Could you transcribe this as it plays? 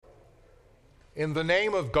In the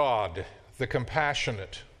name of God, the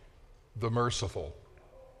compassionate, the merciful.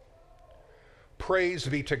 Praise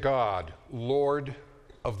be to God, Lord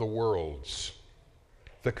of the worlds,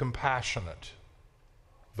 the compassionate,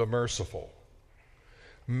 the merciful,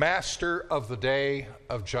 Master of the day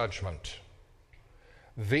of judgment.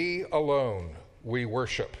 Thee alone we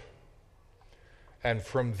worship, and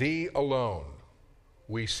from Thee alone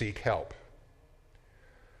we seek help.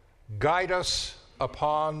 Guide us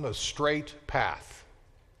upon the straight path,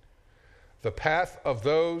 the path of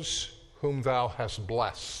those whom Thou hast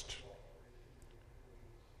blessed,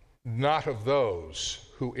 not of those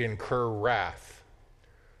who incur wrath,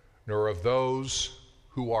 nor of those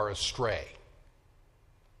who are astray.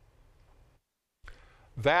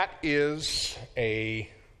 That is a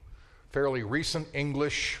fairly recent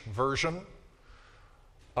English version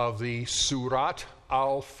of the Surat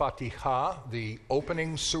al-Fatiha, the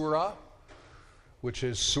opening surah, which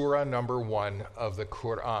is surah number 1 of the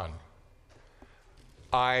Quran.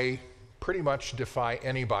 I pretty much defy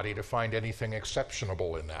anybody to find anything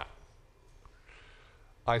exceptionable in that.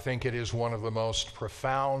 I think it is one of the most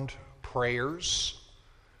profound prayers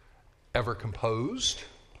ever composed.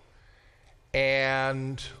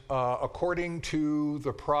 And according to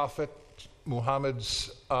the Prophet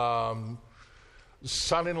Muhammad's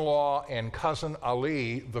son-in-law and cousin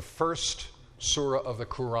Ali, the first surah of the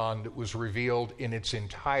Quran that was revealed in its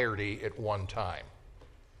entirety at one time.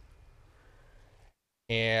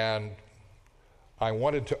 And I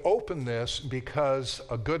wanted to open this because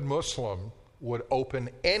a good Muslim would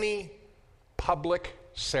open any public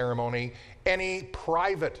ceremony, any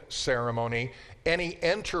private ceremony, any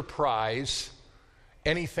enterprise,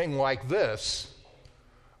 anything like this,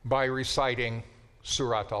 by reciting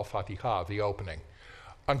Surat al-Fatiha, the opening.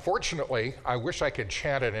 Unfortunately, I wish I could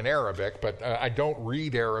chant it in Arabic, but I don't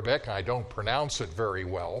read Arabic, I don't pronounce it very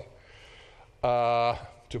well,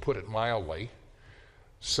 to put it mildly.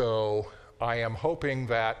 So I am hoping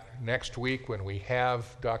that next week when we have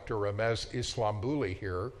Dr. Ramez Islambuli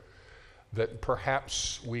here, that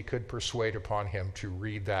perhaps we could persuade upon him to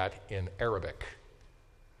read that in Arabic.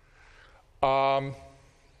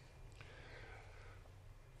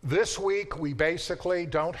 This week we basically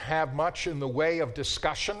don't have much in the way of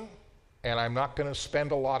discussion, and I'm not going to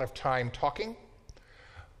spend a lot of time talking.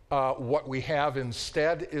 What we have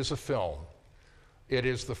instead is a film. It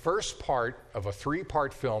is the first part of a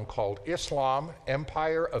 3-part film called Islam,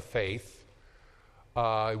 Empire of Faith.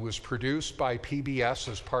 It was produced by PBS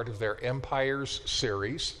as part of their Empires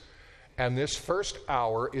series. And this first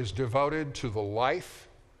hour is devoted to the life,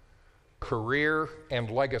 career, and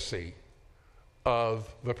legacy of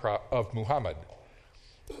Muhammad.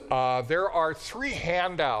 There are 3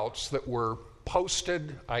 handouts that were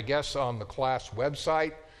posted, I guess, on the class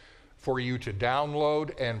website for you to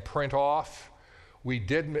download and print off. We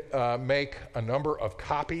did make a number of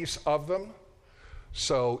copies of them.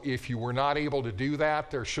 So if you were not able to do that,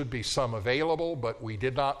 there should be some available, but we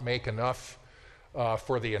did not make enough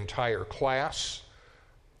for the entire class.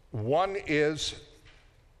 One is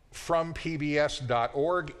from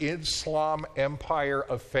pbs.org, Islam, Empire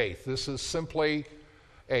of Faith. This is simply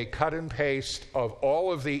a cut and paste of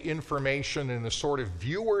all of the information in a sort of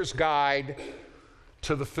viewer's guide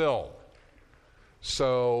to the film.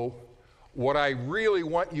 So what I really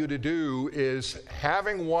want you to do is,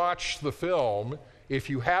 having watched the film, if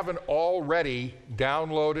you haven't already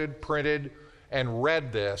downloaded, printed, and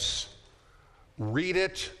read this, read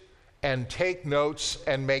it and take notes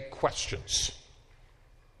and make questions.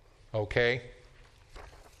 Okay?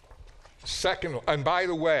 Second, and by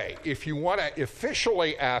the way, if you want to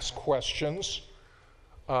officially ask questions,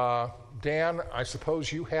 Dan, I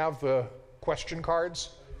suppose you have the question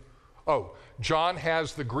cards? Oh, John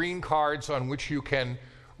has the green cards on which you can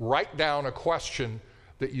write down a question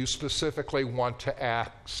that you specifically want to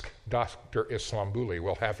ask Dr. Islambuli.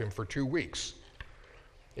 We'll have him for 2 weeks,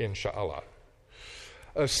 inshallah.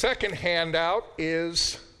 A second handout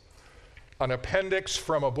is an appendix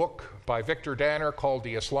from a book by Victor Danner called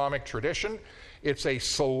The Islamic Tradition. It's a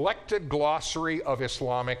selected glossary of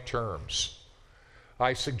Islamic terms.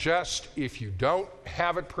 I suggest if you don't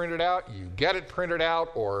have it printed out, you get it printed out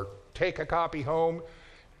or take a copy home.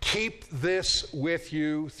 Keep this with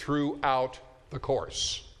you throughout the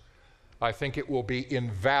course. I think it will be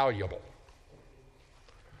invaluable.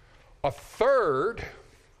 A third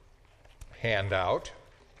handout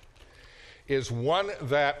is one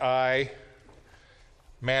that I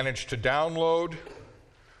managed to download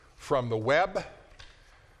from the web.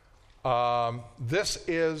 This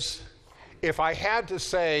is, if I had to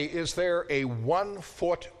say, is there a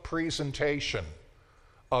 1-foot presentation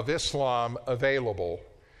of Islam available?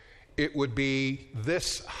 it would be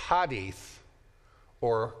this hadith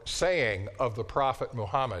or saying of the Prophet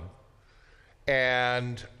Muhammad.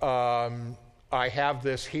 And I have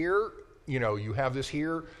this here, you have this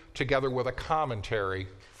here together with a commentary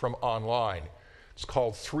from online. It's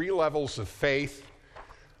called 3 Levels of Faith: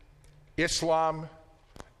 Islam,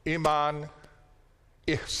 Iman,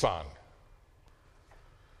 Ihsan.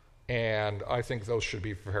 And I think those should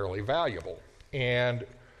be fairly valuable. And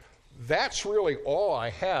that's really all I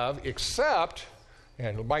have, except,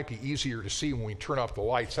 and it might be easier to see when we turn off the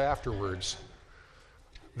lights afterwards,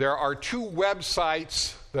 there are 2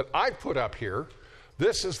 websites that I put up here.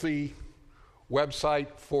 This is the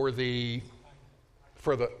website for the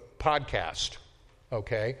podcast,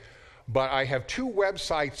 okay? But I have 2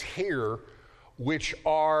 websites here which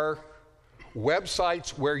are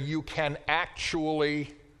websites where you can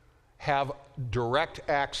actually have direct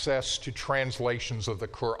access to translations of the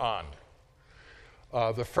Quran.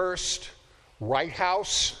 The first, Right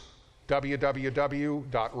House,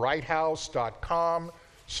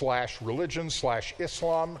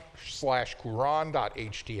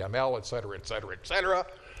 www.righthouse.com/religion/Islam/Quran.html, etc.,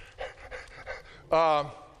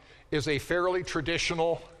 is a fairly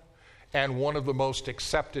traditional and one of the most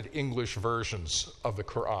accepted English versions of the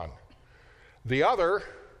Quran. The other,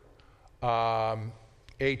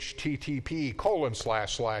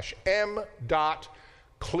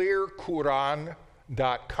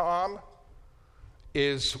 http://m.clearquran.com,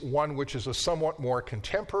 is one which is a somewhat more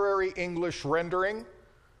contemporary English rendering,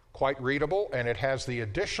 quite readable, and it has the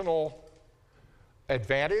additional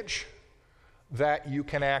advantage that you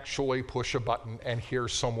can actually push a button and hear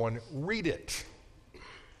someone read it.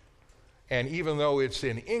 And even though it's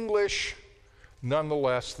in English,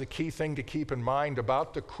 nonetheless, the key thing to keep in mind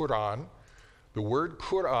about the Quran, the word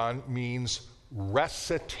Quran means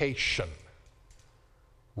recitation.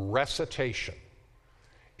 Recitation.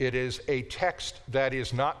 It is a text that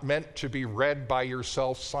is not meant to be read by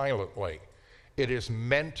yourself silently. It is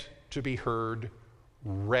meant to be heard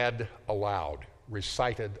read aloud,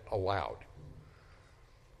 recited aloud.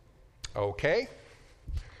 Okay?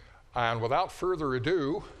 And without further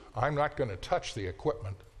ado, I'm not going to touch the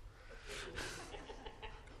equipment.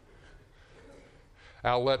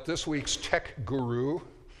 I'll let this week's tech guru,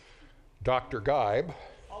 Dr. Geib,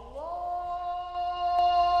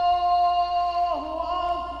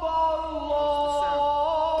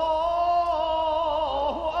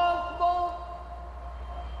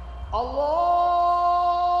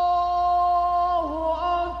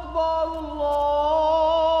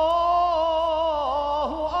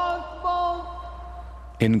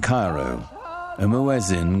 In Cairo, a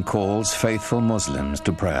muezzin calls faithful Muslims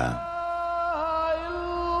to prayer.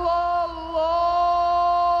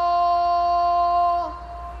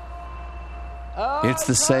 It's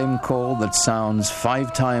the same call that sounds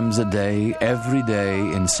 5 times a day, every day,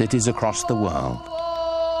 in cities across the world.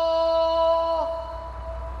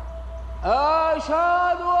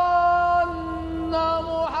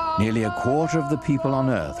 Nearly a quarter of the people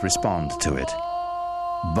on earth respond to it,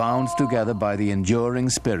 bound together by the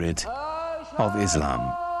enduring spirit of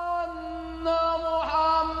Islam.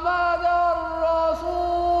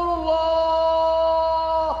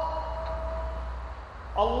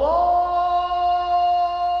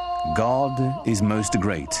 God is most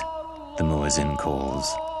great, the muezzin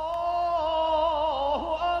calls.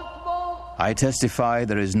 I testify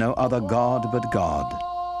there is no other God but God.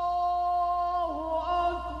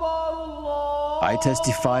 I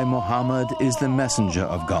testify Muhammad is the messenger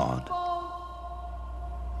of God.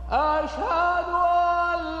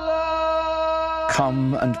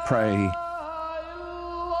 Come and pray.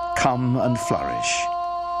 Come and flourish.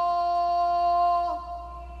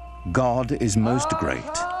 God is most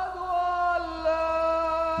great.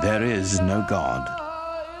 There is no God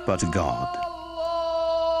but God.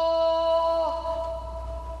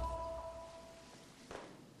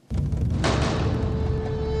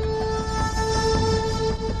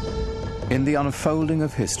 In the unfolding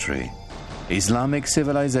of history, Islamic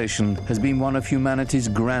civilization has been one of humanity's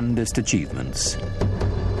grandest achievements.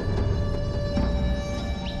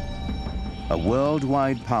 A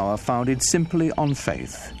worldwide power founded simply on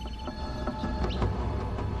faith.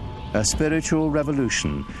 A spiritual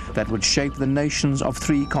revolution that would shape the nations of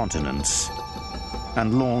 3 continents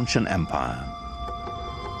and launch an empire.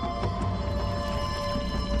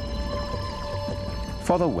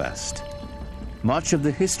 For the West, much of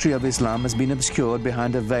the history of Islam has been obscured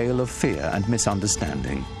behind a veil of fear and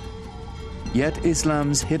misunderstanding. Yet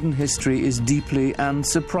Islam's hidden history is deeply and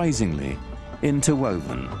surprisingly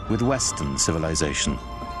interwoven with Western civilization.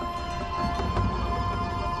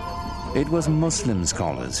 It was Muslim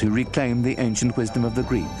scholars who reclaimed the ancient wisdom of the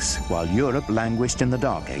Greeks, while Europe languished in the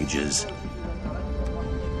Dark Ages.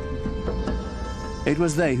 It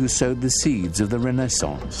was they who sowed the seeds of the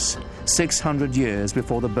Renaissance, 600 years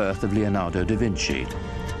before the birth of Leonardo da Vinci.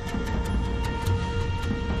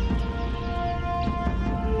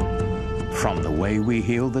 From the way we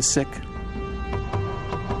heal the sick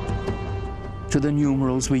to the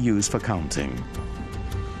numerals we use for counting.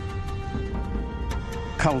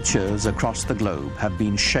 Cultures across the globe have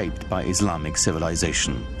been shaped by Islamic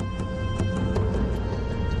civilization.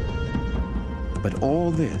 But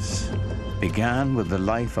all this began with the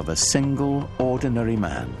life of a single, ordinary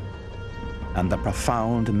man, and the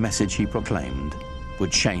profound message he proclaimed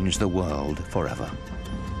would change the world forever.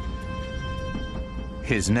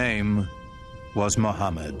 His name was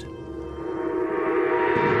Muhammad.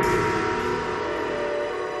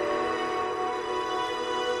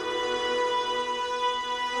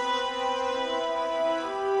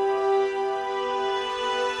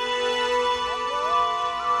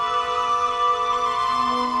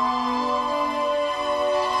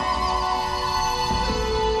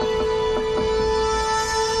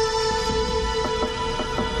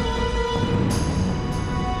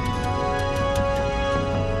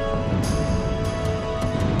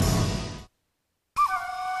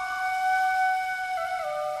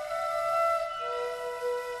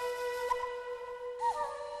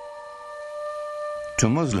 To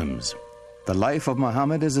Muslims, the life of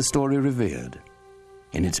Muhammad is a story revered,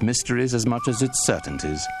 in its mysteries as much as its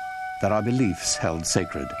certainties, that our beliefs held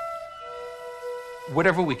sacred.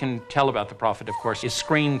 Whatever we can tell about the Prophet, of course, is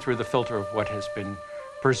screened through the filter of what has been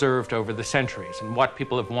preserved over the centuries and what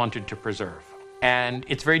people have wanted to preserve. And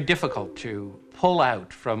it's very difficult to pull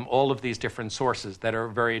out from all of these different sources that are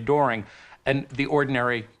very adoring and the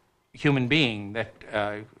ordinary human being that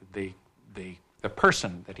the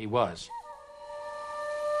person that he was.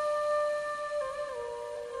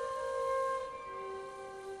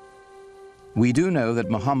 We do know that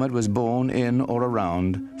Muhammad was born in or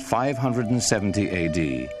around 570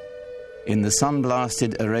 AD in the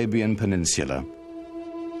sun-blasted Arabian Peninsula,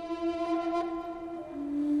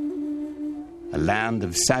 a land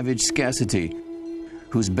of savage scarcity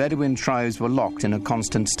whose Bedouin tribes were locked in a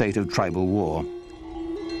constant state of tribal war.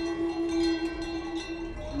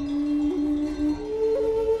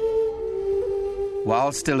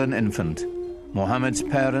 While still an infant, Muhammad's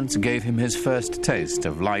parents gave him his first taste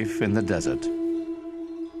of life in the desert.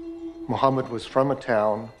 Muhammad was from a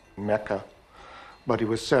town, Mecca, but he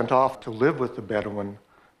was sent off to live with the Bedouin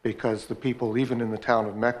because the people, even in the town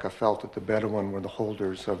of Mecca, felt that the Bedouin were the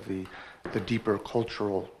holders of the deeper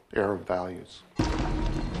cultural Arab values.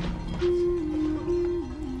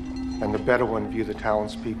 And the Bedouin view the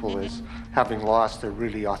townspeople as having lost their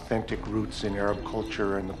really authentic roots in Arab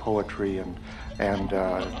culture and the poetry and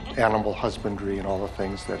animal husbandry and all the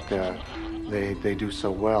things that they do so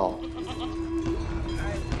well.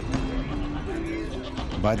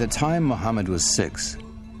 By the time Muhammad was 6,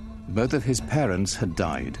 both of his parents had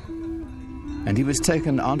died, and he was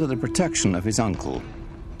taken under the protection of his uncle,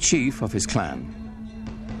 chief of his clan.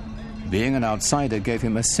 Being an outsider gave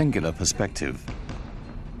him a singular perspective.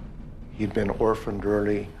 He'd been orphaned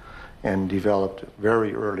early and developed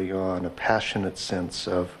very early on a passionate sense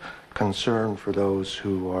of concern for those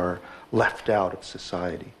who are left out of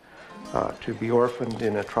society. To be orphaned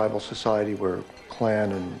in a tribal society where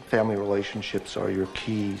clan and family relationships are your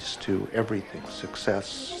keys to everything, success,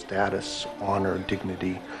 status, honor,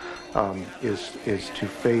 dignity, is to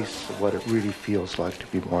face what it really feels like to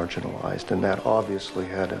be marginalized. And that obviously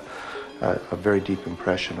had a very deep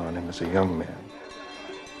impression on him as a young man.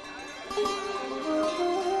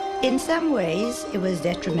 In some ways, it was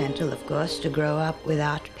detrimental, of course, to grow up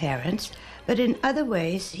without parents, but in other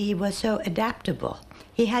ways, he was so adaptable.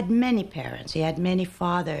 He had many parents, he had many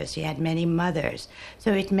fathers, he had many mothers,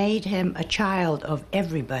 so it made him a child of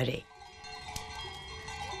everybody.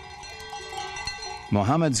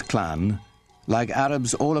 Muhammad's clan, like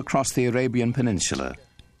Arabs all across the Arabian Peninsula,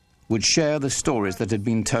 would share the stories that had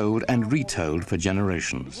been told and retold for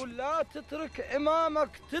generations.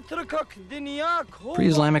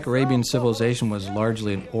 Pre-Islamic Arabian civilization was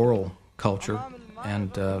largely an oral culture,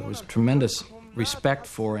 and was tremendous respect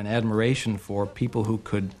for and admiration for people who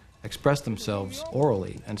could express themselves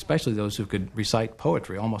orally, and especially those who could recite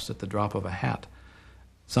poetry almost at the drop of a hat.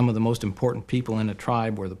 Some of the most important people in a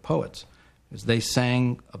tribe were the poets. As they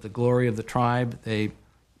sang of the glory of the tribe, they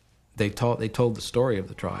told the story of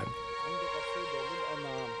the tribe.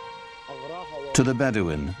 To the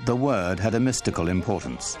Bedouin, the word had a mystical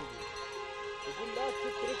importance.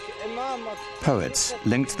 Poets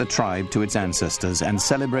linked the tribe to its ancestors and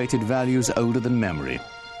celebrated values older than memory.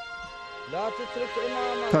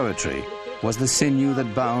 Poetry was the sinew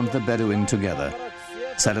that bound the Bedouin together,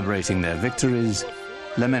 celebrating their victories,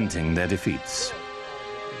 lamenting their defeats.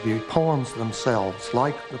 The poems themselves,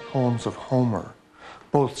 like the poems of Homer,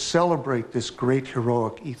 both celebrate this great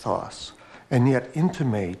heroic ethos and yet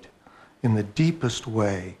intimate in the deepest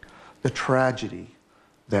way the tragedy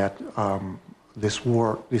that this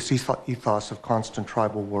ethos of constant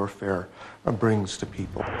tribal warfare brings to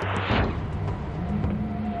people.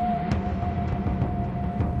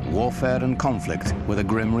 Warfare and conflict were the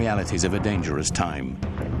grim realities of a dangerous time.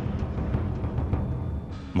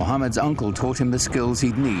 Muhammad's uncle taught him the skills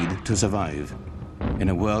he'd need to survive in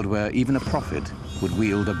a world where even a prophet would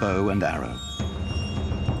wield a bow and arrow.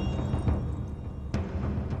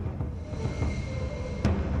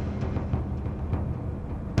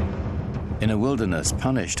 In a wilderness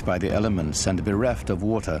punished by the elements and bereft of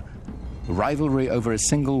water, rivalry over a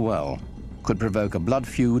single well could provoke a blood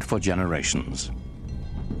feud for generations.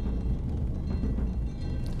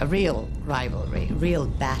 A real rivalry, real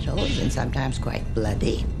battles, and sometimes quite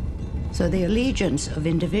bloody. So the allegiance of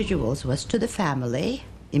individuals was to the family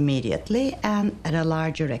immediately, and at a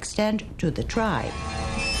larger extent to the tribe.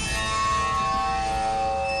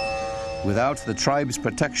 Without the tribe's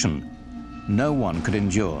protection, no one could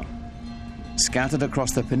endure. Scattered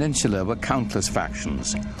across the peninsula were countless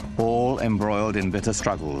factions, all embroiled in bitter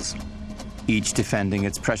struggles, each defending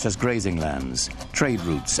its precious grazing lands, trade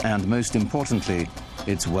routes, and most importantly,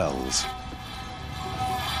 its wells.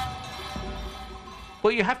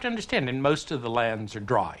 Well, you have to understand, and most of the lands are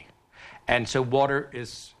dry. And so water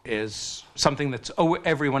is something that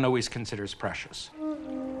everyone always considers precious.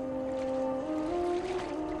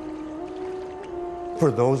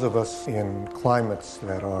 For those of us in climates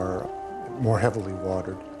that are more heavily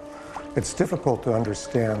watered, it's difficult to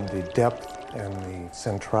understand the depth and the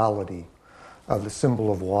centrality of the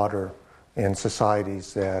symbol of water in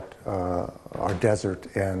societies that are desert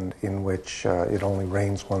and in which it only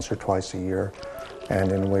rains once or twice a year,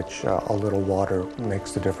 and in which a little water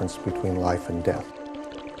makes the difference between life and death.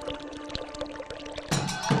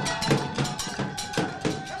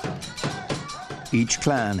 Each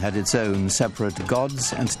clan had its own separate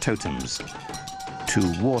gods and totems,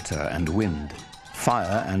 to water and wind,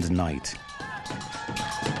 fire and night.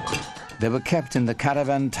 They were kept in the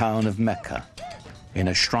caravan town of Mecca, in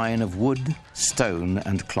a shrine of wood, stone,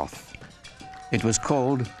 and cloth. It was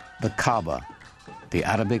called the Kaaba, the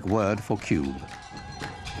Arabic word for cube.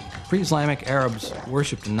 Pre-Islamic Arabs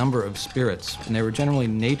worshipped a number of spirits, and they were generally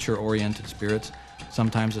nature-oriented spirits,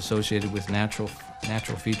 sometimes associated with natural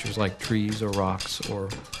features like trees or rocks or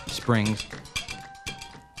springs.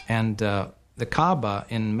 And the Kaaba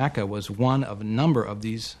in Mecca was one of a number of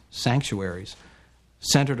these sanctuaries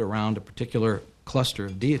centered around a particular cluster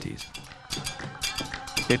of deities.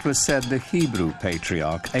 It was said the Hebrew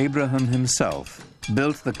patriarch Abraham himself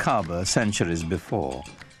built the Kaaba centuries before,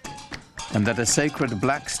 and that a sacred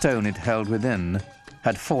black stone it held within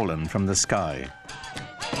had fallen from the sky.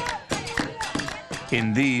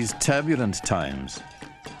 In these turbulent times,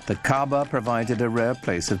 the Kaaba provided a rare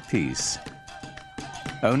place of peace.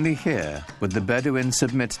 Only here would the Bedouins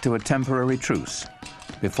submit to a temporary truce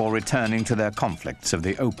before returning to their conflicts of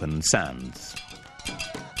the open sands.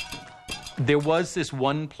 There was this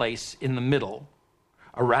one place in the middle,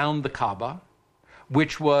 around the Kaaba,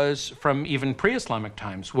 which was, from even pre-Islamic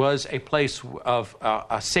times, was a place of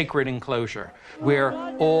a sacred enclosure where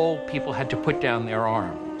all people had to put down their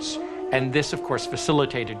arms. And this, of course,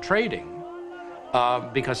 facilitated trading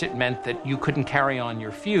because it meant that you couldn't carry on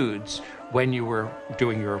your feuds when you were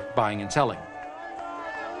doing your buying and selling.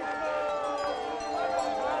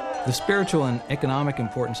 The spiritual and economic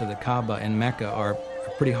importance of the Kaaba in Mecca are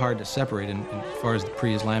pretty hard to separate as far as the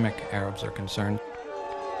pre-Islamic Arabs are concerned.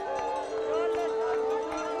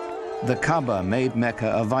 The Kaaba made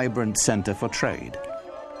Mecca a vibrant center for trade.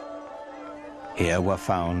 Here were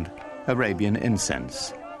found Arabian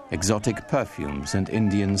incense, exotic perfumes and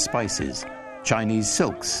Indian spices, Chinese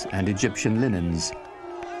silks and Egyptian linens.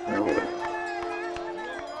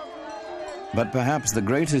 But perhaps the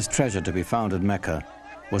greatest treasure to be found at Mecca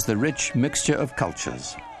was the rich mixture of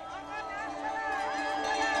cultures.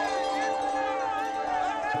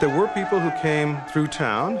 There were people who came through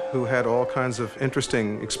town who had all kinds of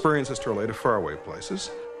interesting experiences to relate to faraway places.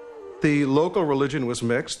 The local religion was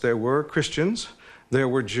mixed. There were Christians, there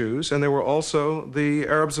were Jews, and there were also the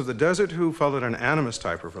Arabs of the desert who followed an animist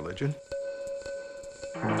type of religion.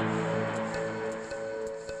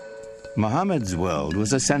 Muhammad's world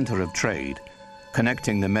was a center of trade,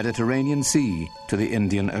 connecting the Mediterranean Sea to the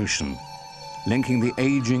Indian Ocean, linking the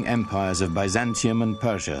aging empires of Byzantium and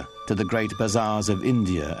Persia to the great bazaars of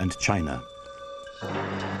India and China.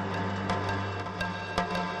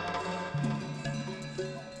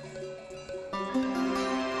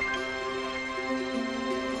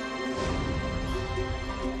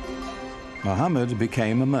 Muhammad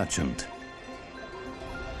became a merchant.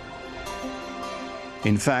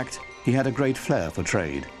 In fact, he had a great flair for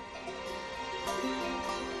trade.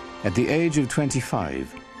 At the age of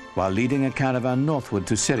 25, while leading a caravan northward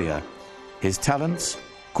to Syria, his talents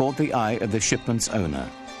caught the eye of the shipment's owner,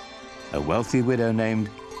 a wealthy widow named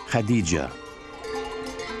Khadija.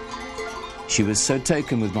 She was so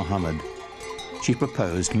taken with Muhammad, she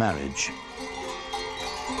proposed marriage.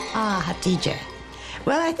 Khadija.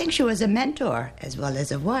 Well, I think she was a mentor as well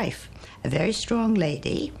as a wife, a very strong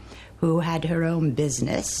lady who had her own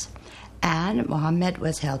business, and Muhammad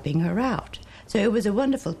was helping her out. So it was a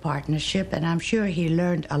wonderful partnership, and I'm sure he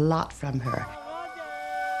learned a lot from her.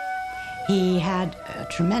 He had a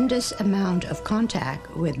tremendous amount of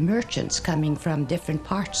contact with merchants coming from different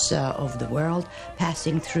parts of the world,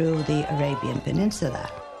 passing through the Arabian Peninsula.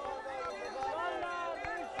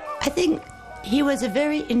 I think he was a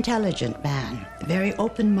very intelligent man, very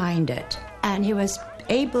open-minded, and he was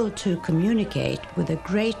able to communicate with a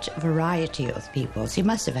great variety of peoples. He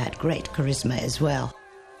must have had great charisma as well.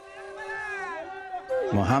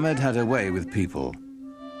 Muhammad had a way with people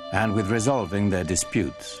and with resolving their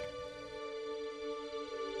disputes.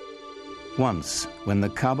 Once, when the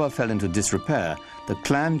Kaaba fell into disrepair, the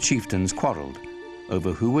clan chieftains quarreled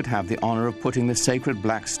over who would have the honor of putting the sacred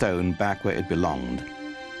black stone back where it belonged.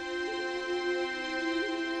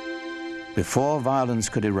 Before violence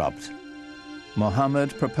could erupt,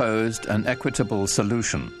 Muhammad proposed an equitable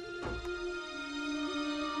solution.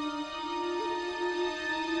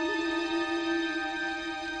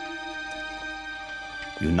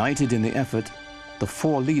 United in the effort, the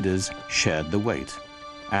four leaders shared the weight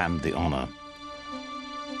and the honor.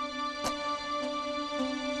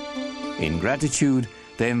 In gratitude,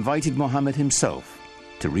 they invited Muhammad himself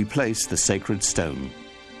to replace the sacred stone.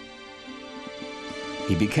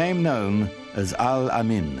 He became known as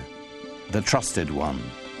Al-Amin, the trusted one.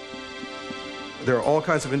 There are all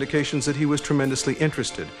kinds of indications that he was tremendously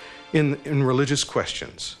interested in religious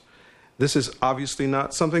questions. This is obviously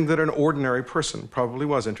not something that an ordinary person probably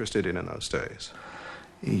was interested in those days.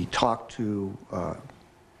 He talked to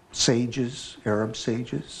sages, Arab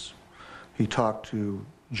sages. He talked to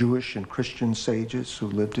Jewish and Christian sages who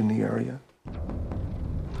lived in the area.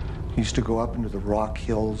 He used to go up into the rock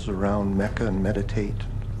hills around Mecca and meditate,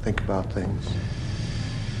 think about things.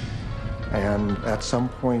 And at some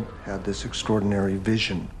point had this extraordinary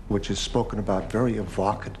vision, which is spoken about very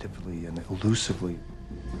evocatively and elusively.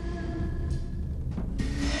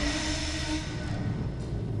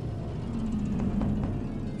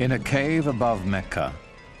 In a cave above Mecca,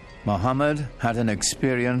 Muhammad had an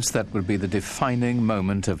experience that would be the defining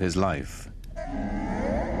moment of his life.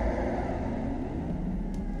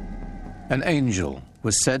 An angel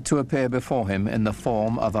was said to appear before him in the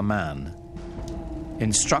form of a man,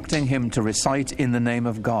 instructing him to recite in the name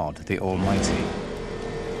of God, the Almighty.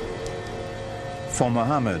 For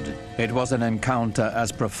Muhammad, it was an encounter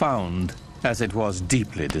as profound as it was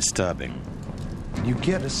deeply disturbing. You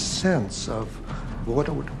get a sense of what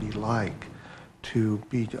it would be like to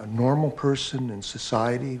be a normal person in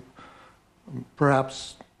society,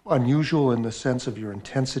 perhaps unusual in the sense of your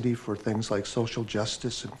intensity for things like social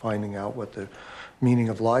justice and finding out what the meaning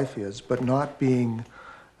of life is, but not being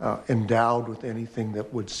endowed with anything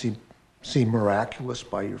that would seem miraculous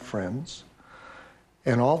by your friends.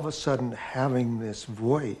 And all of a sudden having this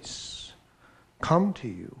voice come to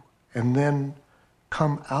you and then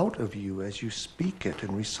come out of you as you speak it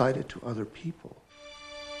and recite it to other people.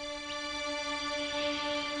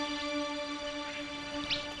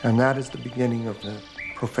 And that is the beginning of the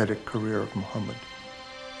prophetic career of Muhammad.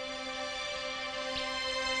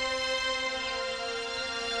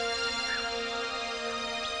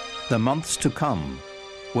 The months to come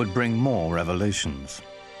would bring more revelations.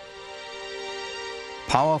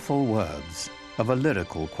 Powerful words of a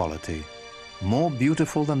lyrical quality, more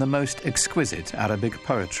beautiful than the most exquisite Arabic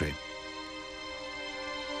poetry.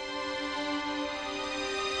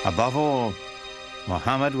 Above all,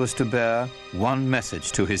 Muhammad was to bear one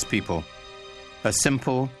message to his people, a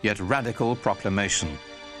simple yet radical proclamation,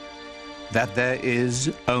 that there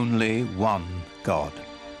is only one God.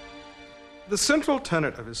 The central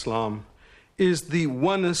tenet of Islam is the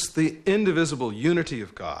oneness, the indivisible unity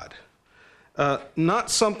of God.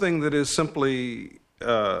 Not something that is simply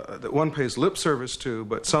that one pays lip service to,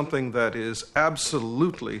 but something that is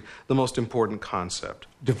absolutely the most important concept.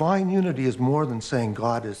 Divine unity is more than saying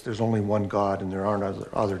there's only one God and there aren't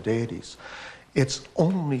other deities. It's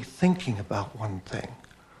only thinking about one thing.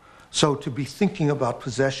 So to be thinking about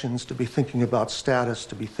possessions, to be thinking about status,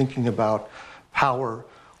 to be thinking about power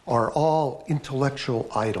are all intellectual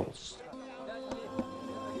idols.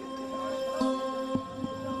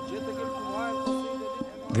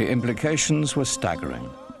 The implications were staggering.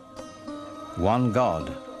 One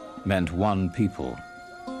God meant one people.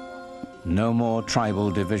 No more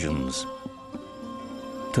tribal divisions.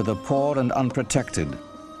 To the poor and unprotected,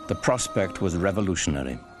 the prospect was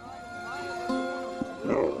revolutionary.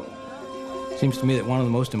 It seems to me that one of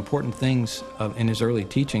the most important things in his early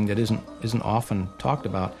teaching that isn't often talked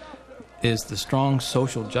about is the strong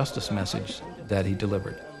social justice message that he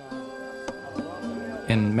delivered.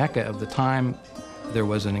 In Mecca of the time, there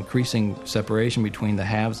was an increasing separation between the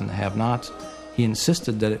haves and the have-nots. He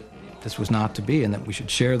insisted that this was not to be and that we should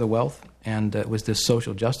share the wealth, and it was this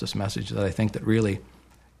social justice message that I think that really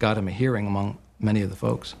got him a hearing among many of the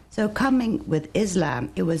folks. So coming with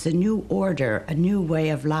Islam, it was a new order, a new way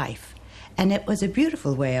of life. And it was a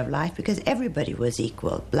beautiful way of life because everybody was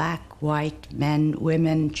equal, black, white, men,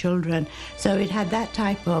 women, children. So it had that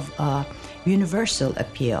type of universal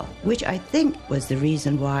appeal, which I think was the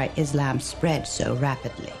reason why Islam spread so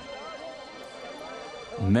rapidly.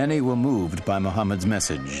 Many were moved by Muhammad's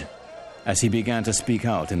message as he began to speak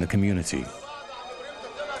out in the community.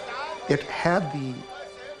 It had the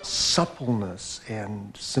suppleness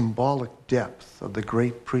and symbolic depth of the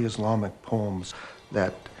great pre-Islamic poems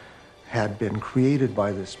that had been created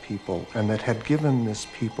by this people and that had given this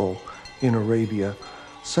people in Arabia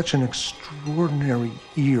such an extraordinary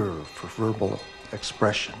ear for verbal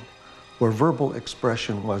expression, where verbal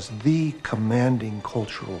expression was the commanding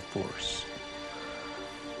cultural force.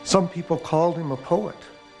 Some people called him a poet,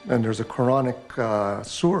 and there's a Quranic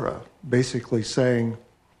surah basically saying,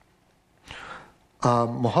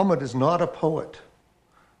 Muhammad is not a poet.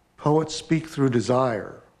 Poets speak through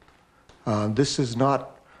desire. This is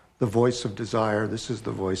not the voice of desire, this is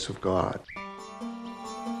the voice of God.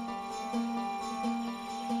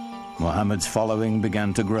 Muhammad's following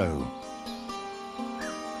began to grow.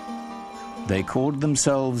 They called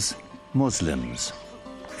themselves Muslims,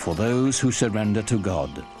 for those who surrender to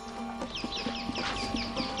God.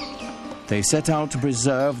 They set out to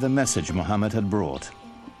preserve the message Muhammad had brought.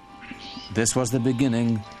 This was the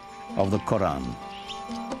beginning of the Quran.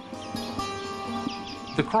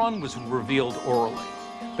 The Quran was revealed orally,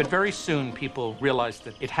 but very soon people realized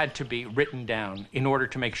that it had to be written down in order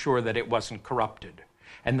to make sure that it wasn't corrupted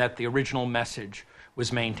and that the original message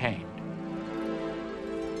was maintained.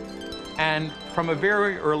 And from a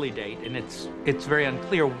very early date, and it's very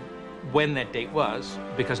unclear when that date was,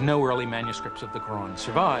 because no early manuscripts of the Quran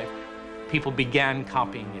survive, people began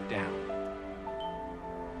copying it down.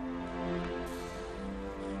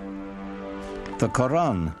 The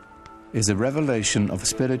Quran is a revelation of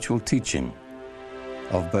spiritual teaching,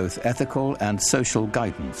 of both ethical and social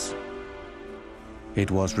guidance.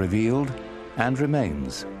 It was revealed and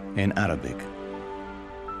remains in Arabic.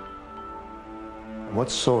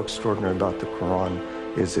 What's so extraordinary about the Quran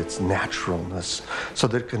is its naturalness, so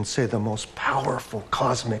that it can say the most powerful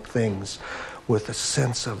cosmic things with a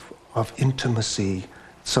sense of intimacy,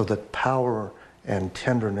 so that power and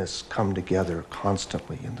tenderness come together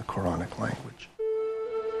constantly in the Quranic language.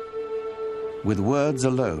 With words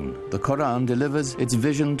alone, the Quran delivers its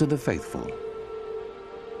vision to the faithful.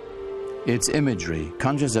 Its imagery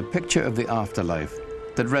conjures a picture of the afterlife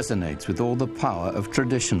that resonates with all the power of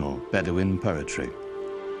traditional Bedouin poetry.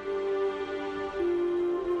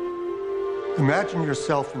 Imagine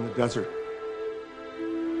yourself in the desert,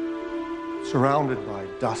 surrounded by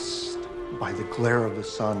dust, by the glare of the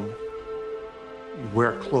sun. You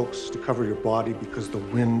wear cloaks to cover your body because the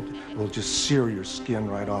wind will just sear your skin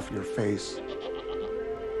right off your face.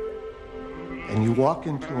 And you walk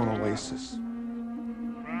into an oasis.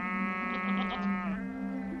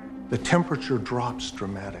 The temperature drops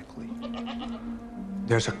dramatically.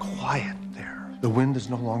 There's a quiet there. The wind is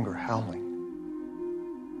no longer howling.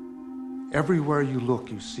 Everywhere you look,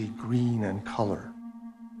 you see green and color.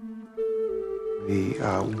 The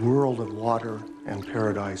world of water and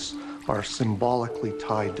paradise are symbolically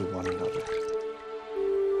tied to one another.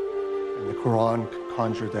 And the Quran can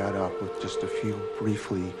conjure that up with just a few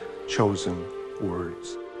briefly chosen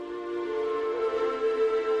words.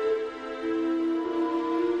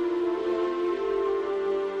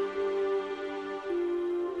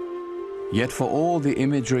 Yet for all the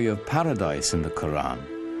imagery of paradise in the Quran,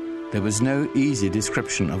 there was no easy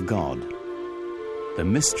description of God. the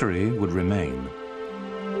mystery would remain.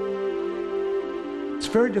 It's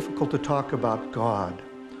very difficult to talk about God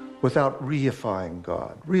without reifying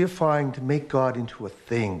God. Reifying to make God into a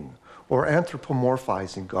thing, or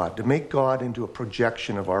anthropomorphizing God, to make God into a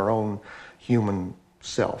projection of our own human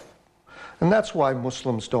self. And that's why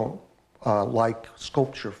Muslims don't like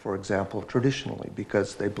sculpture, for example, traditionally,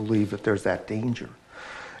 because they believe that there's that danger.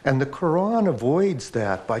 And the Quran avoids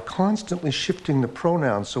that by constantly shifting the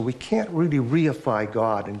pronouns, so we can't really reify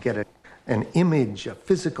God and get an image, a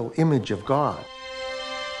physical image of God.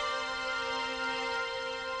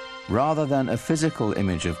 Rather than a physical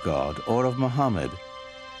image of God or of Muhammad,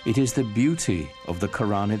 it is the beauty of the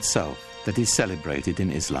Quran itself that is celebrated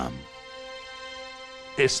in Islam.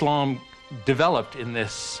 Islam developed in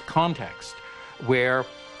this context where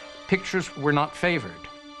pictures were not favored.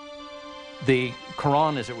 The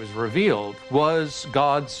Quran, as it was revealed, was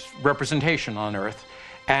God's representation on earth,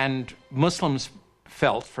 and Muslims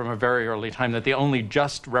felt from a very early time that the only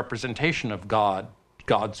just representation of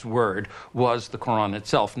God's word, was the Quran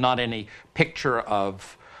itself, not any picture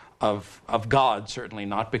of God, certainly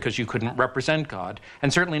not, because you couldn't represent God,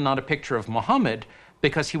 and certainly not a picture of Muhammad,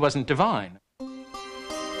 because he wasn't divine.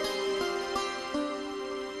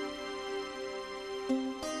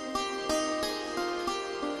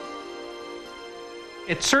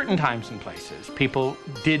 At certain times and places, people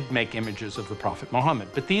did make images of the Prophet Muhammad,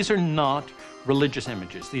 but these are not religious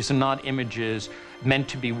images. These are not images meant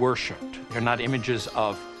to be worshipped. They're not images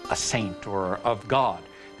of a saint or of God.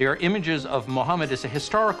 They are images of Muhammad as a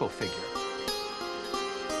historical figure.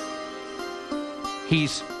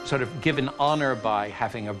 He's sort of given honor by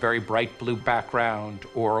having a very bright blue background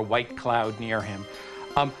or a white cloud near him,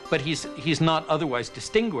 but he's not otherwise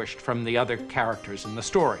distinguished from the other characters in the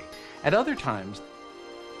story. At other times,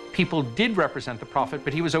 people did represent the Prophet,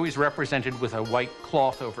 but he was always represented with a white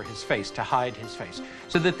cloth over his face to hide his face,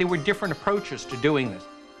 so that there were different approaches to doing this.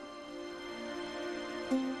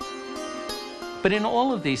 But in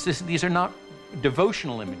all of these are not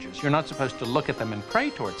devotional images. You're not supposed to look at them and pray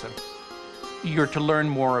towards them. You're to learn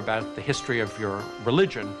more about the history of your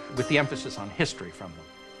religion, with the emphasis on history from them.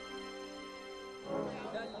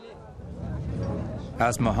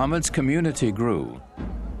 As Muhammad's community grew,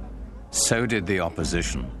 so did the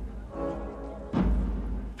opposition.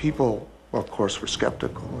 People, of course, were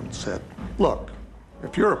skeptical and said, look,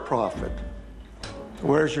 if you're a prophet,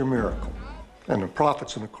 where's your miracle? And the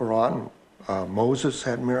prophets in the Quran, Moses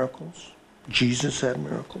had miracles, Jesus had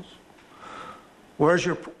miracles. Where's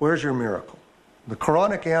your miracle? The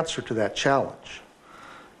Quranic answer to that challenge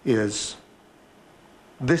is,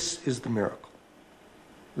 this is the miracle,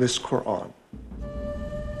 this Quran.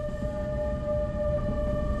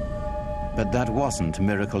 But that wasn't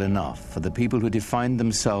miracle enough for the people who defined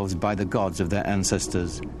themselves by the gods of their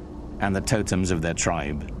ancestors and the totems of their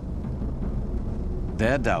tribe.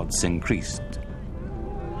 Their doubts increased.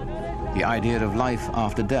 The idea of life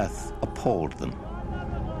after death appalled them.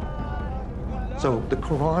 So the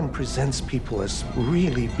Quran presents people as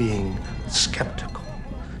really being skeptical.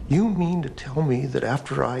 You mean to tell me that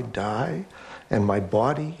after I die and my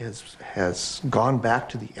body has gone back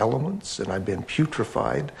to the elements and I've been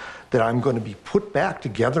putrefied, that I'm going to be put back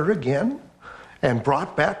together again and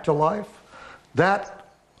brought back to life? That,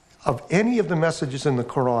 of any of the messages in the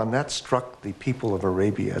Quran, that struck the people of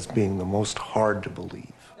Arabia as being the most hard to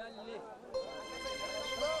believe.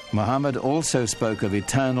 Muhammad also spoke of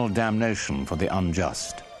eternal damnation for the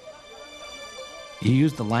unjust. He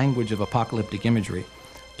used the language of apocalyptic imagery,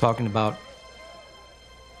 talking about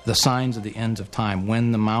the signs of the ends of time,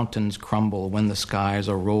 when the mountains crumble, when the skies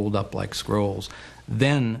are rolled up like scrolls.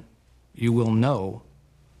 Then you will know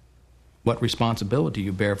what responsibility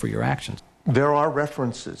you bear for your actions. There are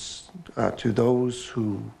references to those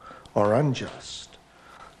who are unjust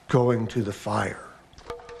going to the fire.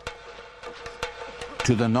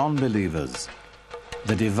 To the non-believers,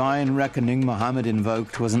 the divine reckoning Muhammad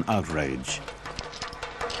invoked was an outrage.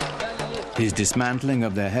 His dismantling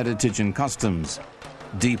of their heritage and customs,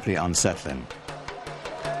 deeply unsettling.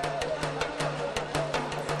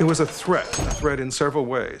 It was a threat in several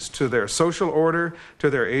ways, to their social order, to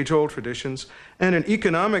their age-old traditions, and an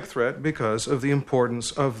economic threat because of the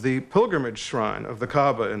importance of the pilgrimage shrine of the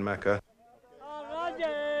Kaaba in Mecca.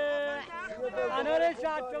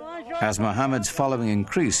 As Muhammad's following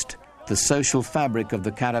increased, the social fabric of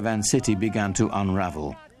the caravan city began to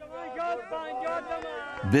unravel.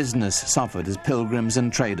 Business suffered as pilgrims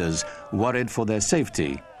and traders, worried for their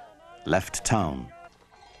safety, left town.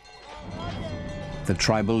 The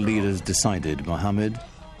tribal leaders decided Muhammad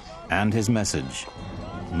and his message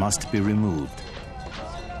must be removed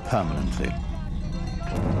permanently.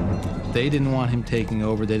 They didn't want him taking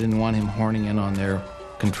over. They didn't want him horning in on their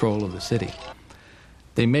control of the city.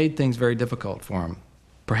 They made things very difficult for him,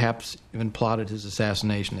 perhaps even plotted his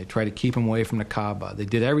assassination. They tried to keep him away from the Kaaba. They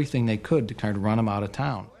did everything they could to try to run him out of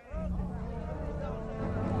town.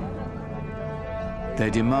 They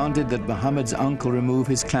demanded that Muhammad's uncle remove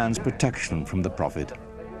his clan's protection from the Prophet,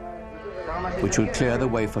 which would clear the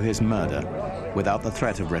way for his murder without the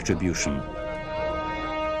threat of retribution.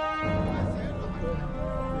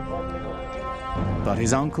 But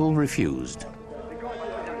his uncle refused.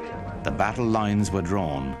 The battle lines were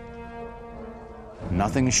drawn.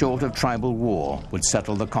 Nothing short of tribal war would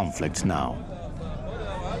settle the conflict now.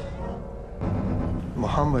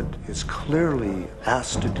 Muhammad is clearly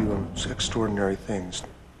asked to do extraordinary things,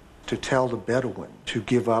 to tell the Bedouin to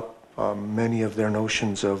give up many of their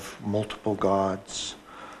notions of multiple gods,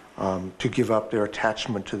 to give up their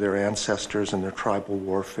attachment to their ancestors and their tribal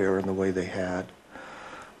warfare in the way they had,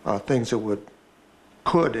 things that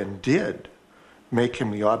could and did make him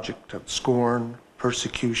the object of scorn,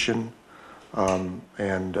 persecution, and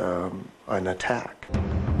an attack.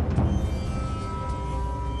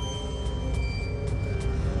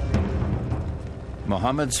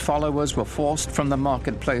 Muhammad's followers were forced from the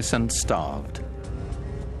marketplace and starved.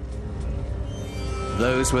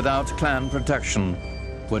 Those without clan protection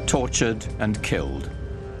were tortured and killed.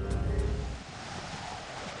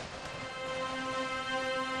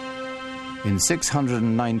 In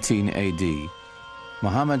 619 AD,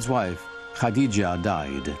 Muhammad's wife Khadija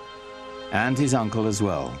died, and his uncle as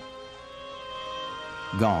well.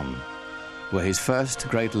 Gone were his first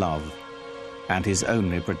great love and his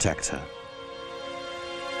only protector.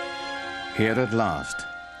 Here at last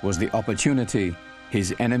was the opportunity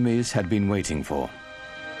his enemies had been waiting for.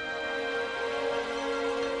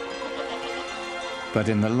 But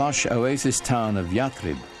in the lush oasis town of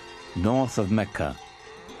Yathrib, north of Mecca,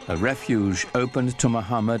 a refuge opened to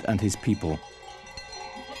Muhammad and his people.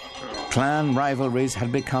 Clan rivalries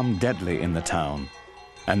had become deadly in the town,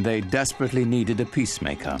 and they desperately needed a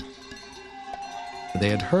peacemaker. They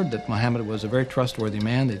had heard that Muhammad was a very trustworthy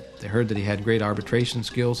man. They heard that he had great arbitration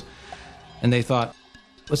skills, and they thought,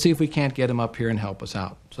 let's see if we can't get him up here and help us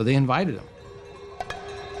out. So they invited him.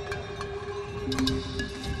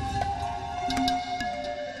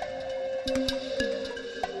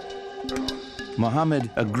 Muhammad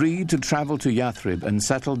agreed to travel to Yathrib and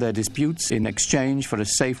settle their disputes in exchange for a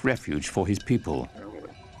safe refuge for his people.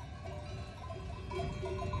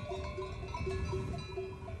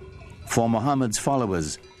 For Muhammad's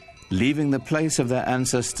followers, leaving the place of their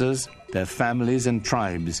ancestors, their families and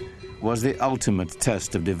tribes, was the ultimate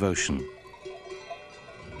test of devotion.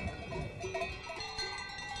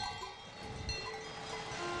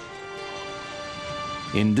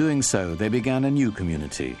 In doing so, they began a new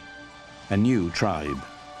community, a new tribe.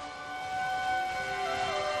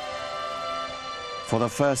 For the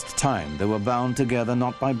first time, they were bound together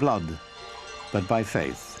not by blood, but by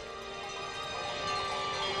faith.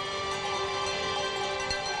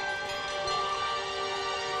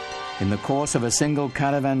 In the course of a single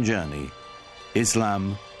caravan journey,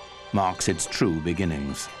 Islam marks its true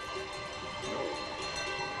beginnings.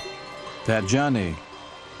 Their journey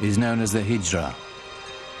is known as the Hijrah.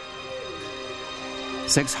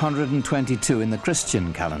 622 in the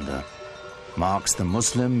Christian calendar marks the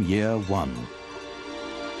Muslim year 1.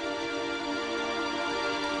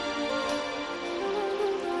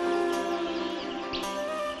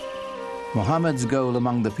 Muhammad's goal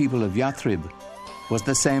among the people of Yathrib was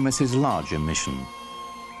the same as his larger mission,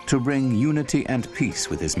 to bring unity and peace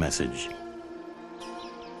with his message.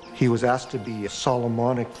 He was asked to be a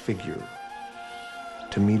Solomonic figure,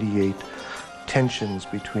 to mediate tensions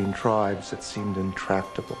between tribes that seemed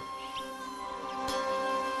intractable.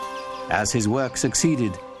 As his work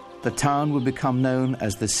succeeded, the town would become known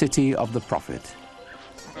as the City of the Prophet,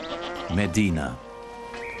 Medina.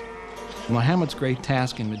 Muhammad's great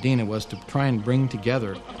task in Medina was to try and bring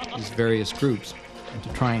together these various groups and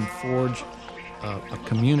to try and forge a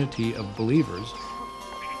community of believers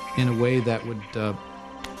in a way that would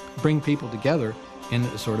bring people together in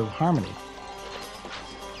a sort of harmony.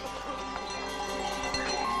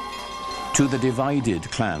 To the divided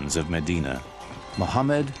clans of Medina,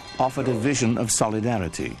 Muhammad offered a vision of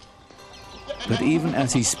solidarity. But even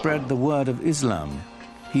as he spread the word of Islam,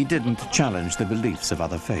 he didn't challenge the beliefs of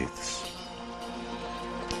other faiths.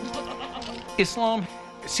 Islam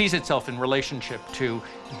sees itself in relationship to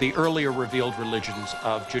the earlier revealed religions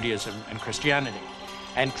of Judaism and Christianity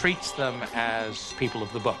and treats them as people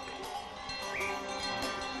of the book.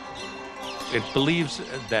 It believes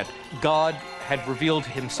that God had revealed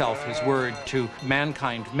himself, his word, to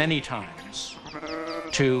mankind many times,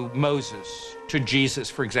 to Moses, to Jesus,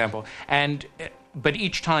 for example. But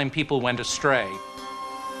each time people went astray.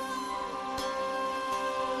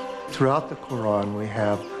 Throughout the Quran, we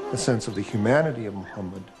have a sense of the humanity of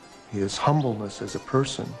Muhammad, his humbleness as a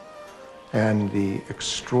person, and the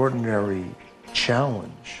extraordinary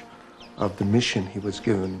challenge of the mission he was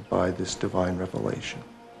given by this divine revelation.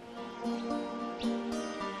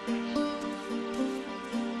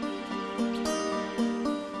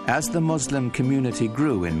 As the Muslim community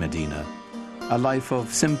grew in Medina, a life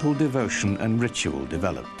of simple devotion and ritual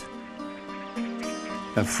developed.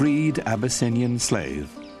 A freed Abyssinian slave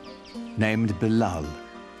named Bilal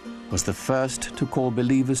was the first to call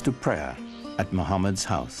believers to prayer at Muhammad's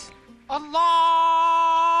house.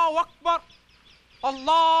 Allahu Akbar!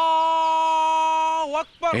 Allahu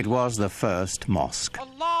Akbar! It was the first mosque.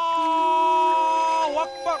 Allahu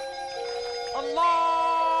Akbar!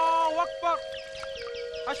 Allahu Akbar!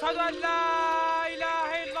 Ashhadu an la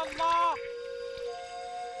ilaha illallah.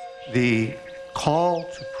 The call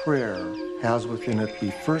to prayer has within it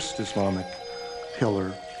the first Islamic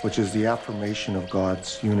pillar, which is the affirmation of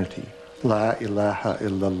God's unity. La ilaha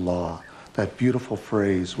illallah, that beautiful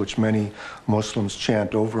phrase which many Muslims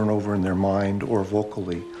chant over and over in their mind or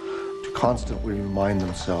vocally to constantly remind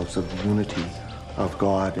themselves of the unity of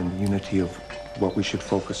God and the unity of what we should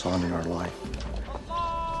focus on in our life.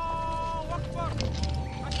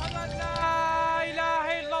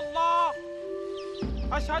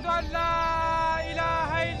 أشهد أن لا إله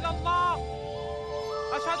إلا الله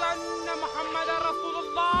أشهد أن محمدا رسول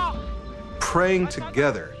الله. Praying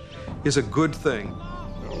together is a good thing.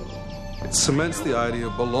 It cements the idea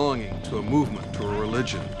of belonging to a movement, to a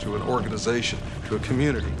religion, to an organization, to a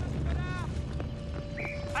community.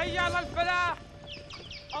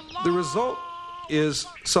 The result is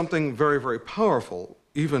something very, very powerful,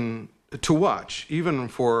 even to watch, even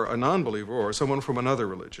for a non-believer or someone from another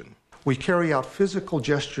religion. We carry out physical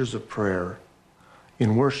gestures of prayer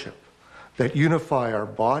in worship that unify our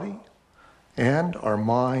body and our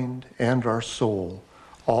mind and our soul,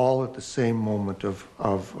 all at the same moment of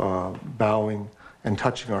bowing and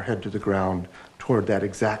touching our head to the ground toward that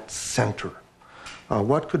exact center.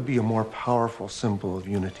 What could be a more powerful symbol of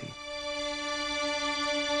unity?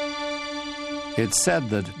 It's said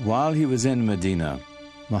that while he was in Medina,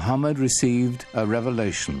 Muhammad received a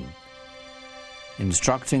revelation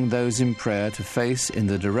instructing those in prayer to face in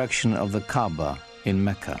the direction of the Kaaba in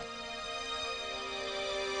Mecca.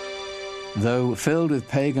 Though filled with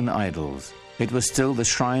pagan idols, it was still the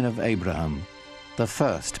shrine of Abraham, the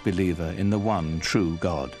first believer in the one true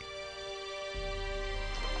God.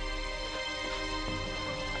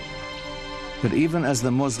 But even as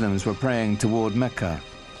the Muslims were praying toward Mecca,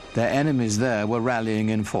 their enemies there were rallying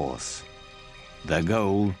in force. Their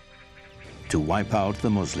goal, to wipe out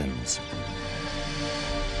the Muslims.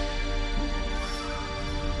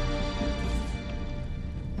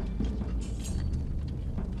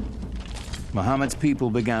 Muhammad's people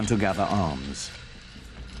began to gather arms.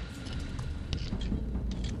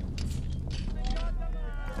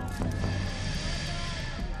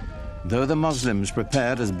 Though the Muslims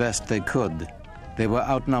prepared as best they could, they were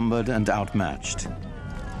outnumbered and outmatched.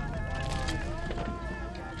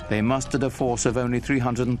 They mustered a force of only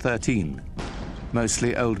 313,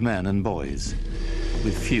 mostly old men and boys,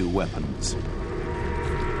 with few weapons.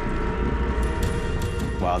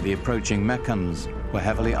 While the approaching Meccans were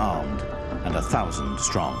heavily armed and 1,000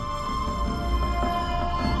 strong.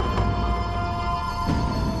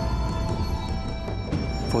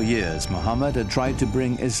 For years, Muhammad had tried to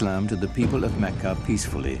bring Islam to the people of Mecca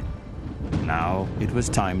peacefully. Now it was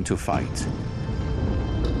time to fight.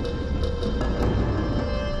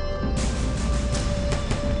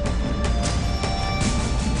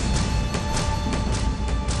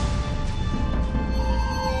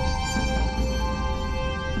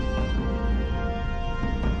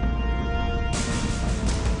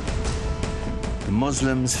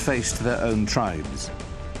 Muslims faced their own tribes,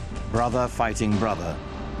 brother fighting brother,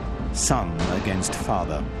 son against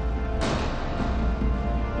father.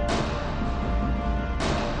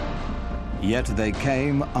 Yet they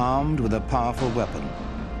came armed with a powerful weapon,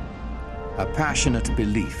 a passionate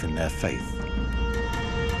belief in their faith.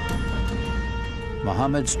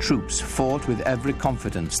 Muhammad's troops fought with every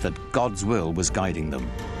confidence that God's will was guiding them.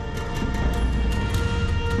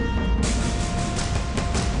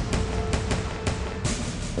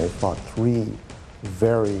 They fought 3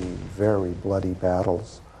 very, very bloody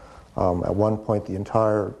battles. At one point, the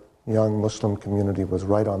entire young Muslim community was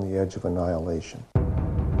right on the edge of annihilation.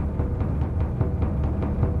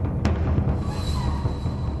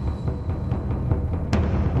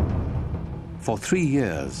 For 3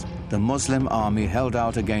 years, the Muslim army held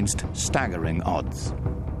out against staggering odds.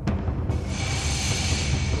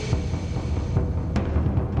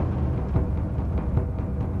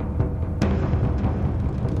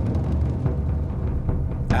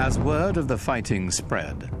 As word of the fighting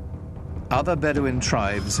spread, other Bedouin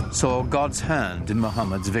tribes saw God's hand in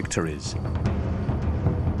Muhammad's victories.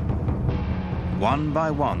 One by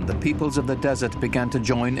one, the peoples of the desert began to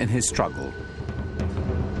join in his struggle.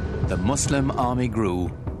 The Muslim army grew,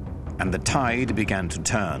 and the tide began to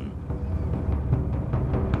turn.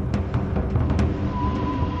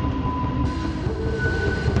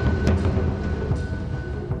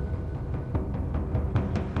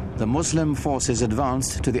 The Muslim forces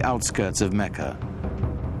advanced to the outskirts of Mecca.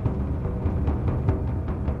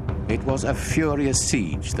 It was a furious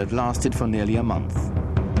siege that lasted for nearly a month.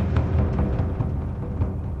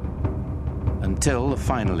 Until,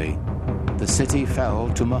 finally, the city fell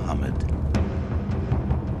to Muhammad.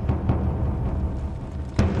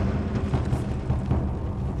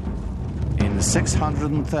 In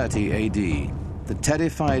 630 AD, the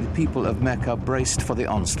terrified people of Mecca braced for the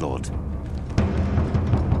onslaught.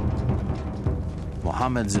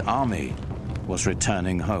 Muhammad's army was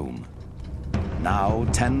returning home, now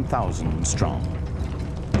 10,000 strong.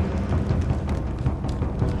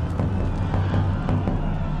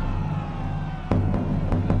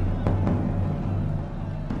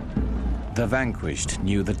 The vanquished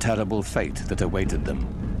knew the terrible fate that awaited them.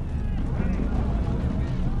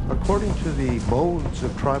 According to the modes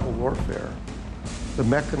of tribal warfare, the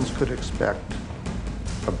Meccans could expect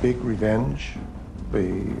a big revenge.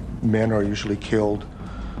 The men are usually killed.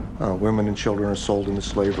 Women and children are sold into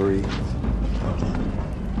slavery.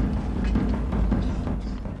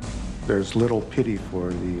 There's little pity for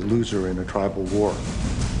the loser in a tribal war.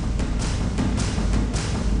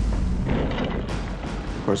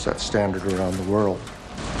 Of course, that's standard around the world.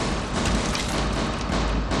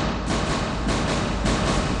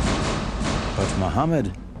 But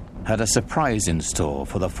Muhammad had a surprise in store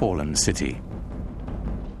for the fallen city.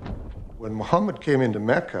 When Muhammad came into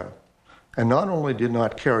Mecca, and not only did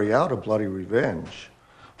not carry out a bloody revenge,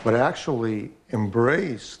 but actually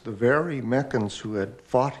embraced the very Meccans who had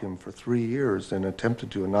fought him for 3 years and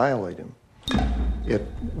attempted to annihilate him, it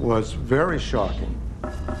was very shocking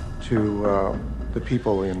to the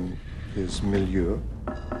people in his milieu.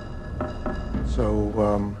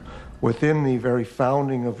 So within the very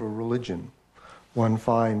founding of a religion, one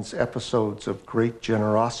finds episodes of great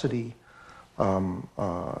generosity,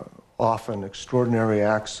 often extraordinary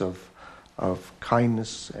acts of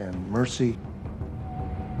kindness and mercy.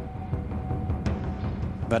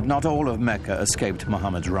 But not all of Mecca escaped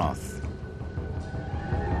Muhammad's wrath.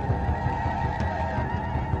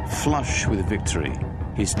 Flush with victory,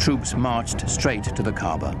 his troops marched straight to the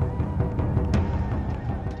Kaaba.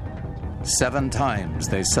 7 times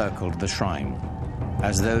they circled the shrine,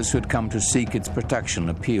 as those who had come to seek its protection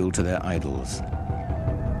appealed to their idols.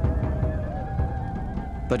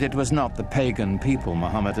 But it was not the pagan people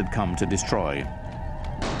Muhammad had come to destroy.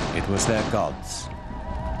 It was their gods.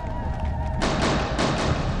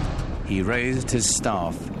 He raised his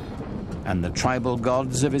staff, and the tribal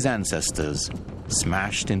gods of his ancestors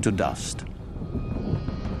smashed into dust.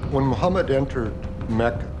 When Muhammad entered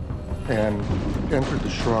Mecca and entered the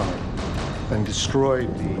shrine and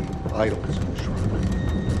destroyed the idols in the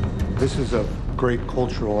shrine, this is of great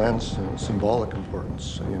cultural and symbolic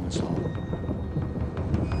importance in Islam.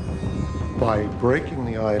 By breaking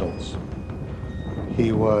the idols,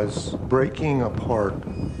 he was breaking apart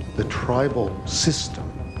the tribal system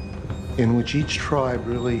in which each tribe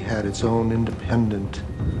really had its own independent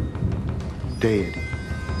deity.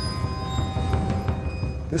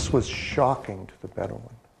 This was shocking to the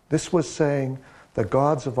Bedouin. This was saying the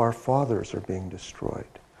gods of our fathers are being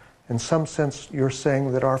destroyed. In some sense, you're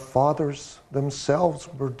saying that our fathers themselves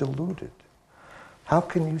were deluded. How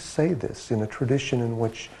can you say this in a tradition in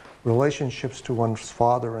which relationships to one's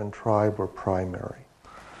father and tribe were primary?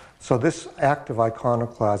 So this act of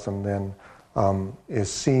iconoclasm then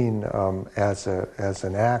is seen as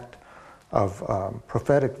an act of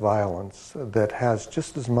prophetic violence that has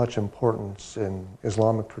just as much importance in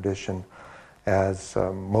Islamic tradition as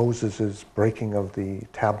Moses' breaking of the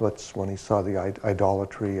tablets when he saw the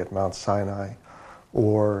idolatry at Mount Sinai,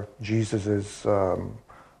 or Jesus'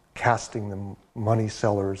 casting the money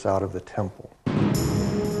sellers out of the temple.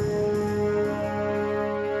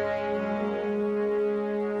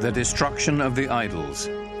 The destruction of the idols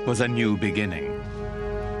was a new beginning,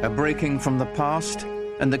 a breaking from the past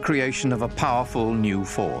and the creation of a powerful new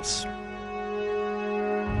force.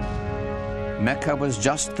 Mecca was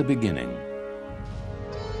just the beginning.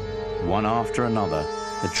 One after another,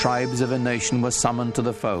 the tribes of a nation were summoned to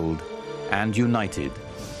the fold and united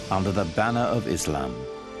under the banner of Islam.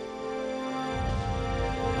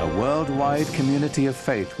 A worldwide community of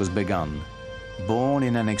faith was begun, born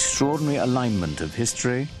in an extraordinary alignment of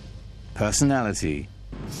history, personality,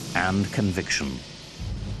 and conviction.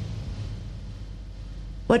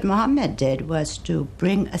 What Muhammad did was to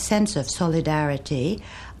bring a sense of solidarity,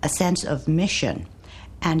 a sense of mission,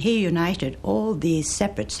 and he united all these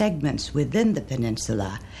separate segments within the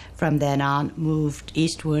peninsula. From then on, moved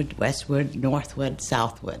eastward, westward, northward,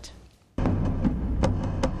 southward.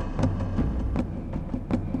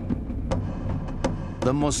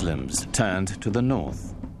 The Muslims turned to the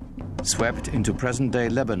north, swept into present-day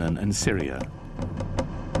Lebanon and Syria.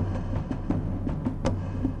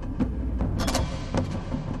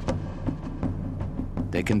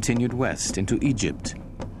 They continued west into Egypt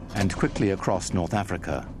and quickly across North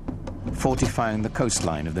Africa, fortifying the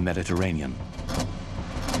coastline of the Mediterranean.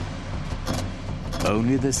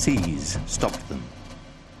 Only the seas stopped them.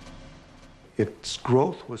 Its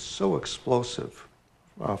growth was so explosive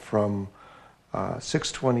from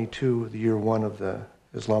 622, the year one of the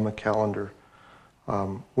Islamic calendar.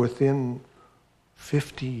 Within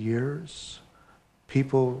 50 years,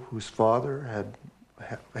 people whose father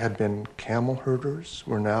had been camel herders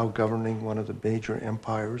were now governing one of the major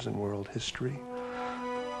empires in world history.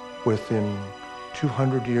 Within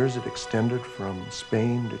 200 years, it extended from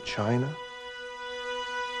Spain to China.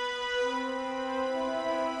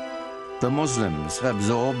 The Muslims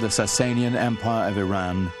absorbed the Sasanian Empire of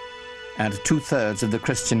Iran and 2/3 of the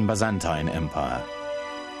Christian Byzantine Empire.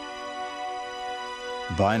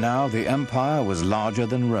 By now, the empire was larger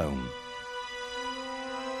than Rome.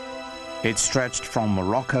 It stretched from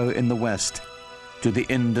Morocco in the west to the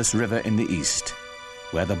Indus River in the east,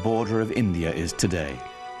 where the border of India is today.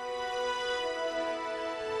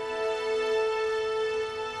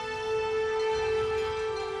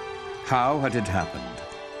 How had it happened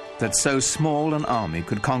that so small an army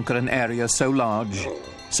could conquer an area so large,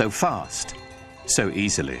 so fast, so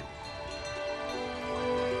easily?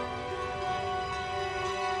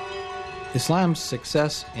 Islam's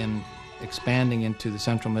success in expanding into the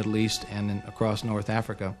central Middle East and across North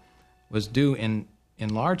Africa was due in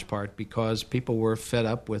large part because people were fed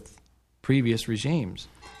up with previous regimes.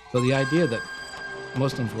 So the idea that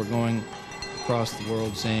Muslims were going across the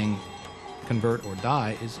world saying convert or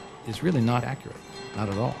die is really not accurate, not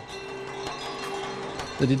at all.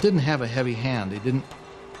 That it didn't have a heavy hand. They didn't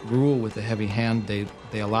rule with a heavy hand.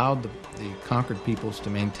 They allowed the conquered peoples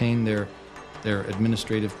to maintain their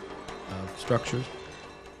administrative structures.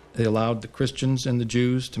 They allowed the Christians and the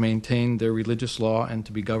Jews to maintain their religious law and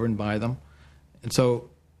to be governed by them. And so,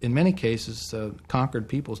 in many cases, conquered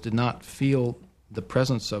peoples did not feel the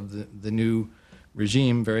presence of the new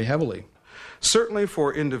regime very heavily. Certainly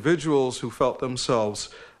for individuals who felt themselves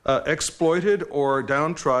exploited or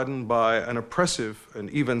downtrodden by an oppressive and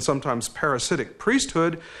even sometimes parasitic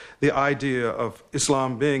priesthood, the idea of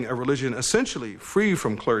Islam being a religion essentially free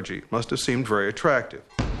from clergy must have seemed very attractive.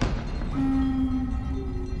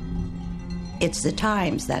 It's the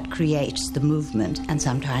times that creates the movement and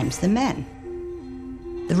sometimes the men.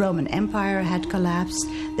 The Roman Empire had collapsed.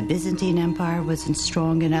 The Byzantine Empire wasn't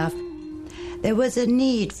strong enough. There was a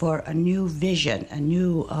need for a new vision, a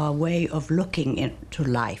new way of looking into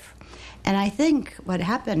life. And I think what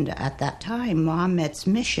happened at that time, Muhammad's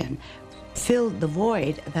mission, filled the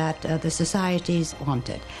void that the societies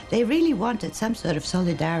wanted. They really wanted some sort of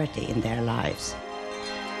solidarity in their lives.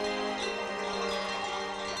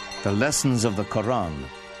 The lessons of the Quran,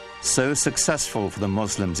 so successful for the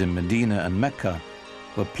Muslims in Medina and Mecca,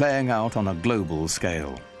 were playing out on a global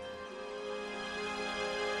scale.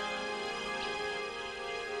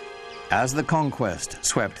 As the conquest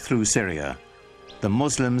swept through Syria, the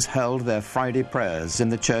Muslims held their Friday prayers in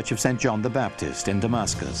the Church of St. John the Baptist in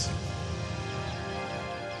Damascus,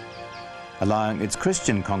 allowing its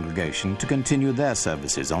Christian congregation to continue their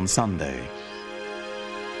services on Sunday.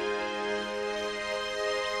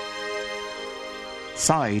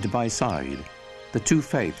 Side by side, the two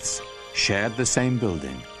faiths shared the same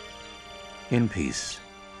building, in peace.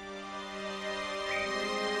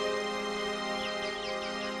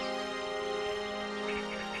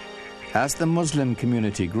 As the Muslim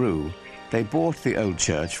community grew, they bought the old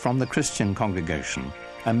church from the Christian congregation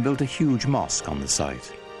and built a huge mosque on the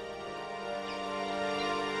site.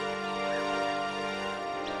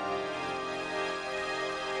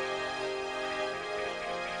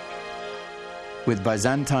 With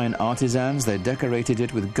Byzantine artisans, they decorated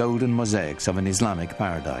it with golden mosaics of an Islamic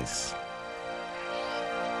paradise.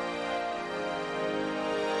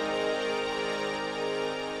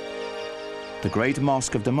 the Great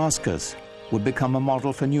Mosque of Damascus would become a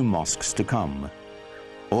model for new mosques to come,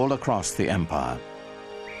 all across the empire.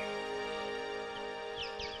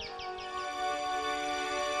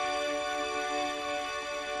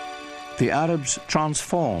 The Arabs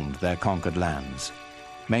transformed their conquered lands,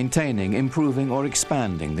 maintaining, improving, or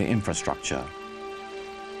expanding the infrastructure.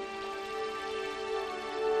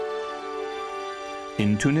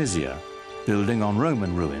 In Tunisia, building on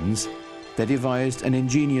Roman ruins, they devised an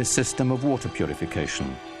ingenious system of water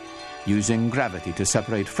purification, using gravity to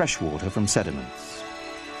separate fresh water from sediments.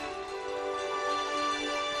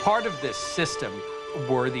 Part of this system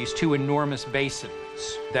were these two enormous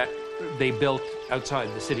basins that they built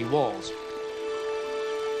outside the city walls.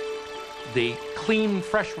 The clean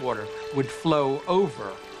fresh water would flow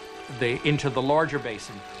over into the larger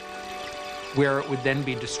basin, where it would then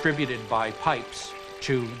be distributed by pipes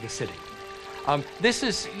to the city. This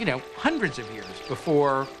is, hundreds of years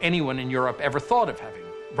before anyone in Europe ever thought of having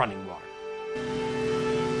running water.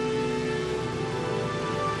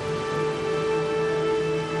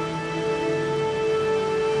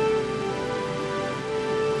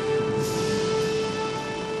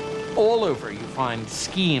 All over you find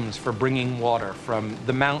schemes for bringing water from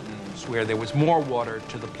the mountains where there was more water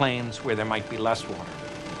to the plains where there might be less water.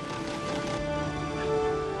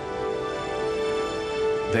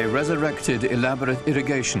 They resurrected elaborate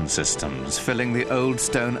irrigation systems, filling the old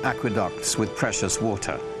stone aqueducts with precious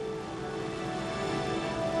water.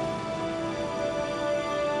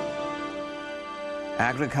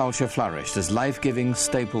 Agriculture flourished as life-giving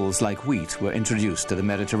staples like wheat were introduced to the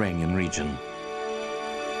Mediterranean region.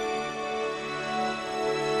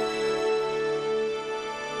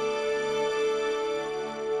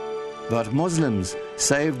 But Muslims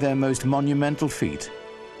saved their most monumental feat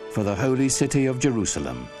for the holy city of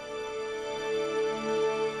Jerusalem.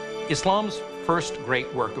 Islam's first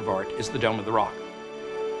great work of art is the Dome of the Rock.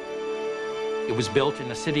 It was built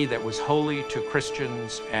in a city that was holy to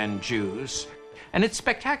Christians and Jews, and it's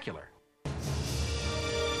spectacular.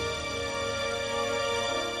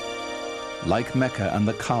 Like Mecca and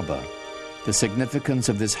the Kaaba, the significance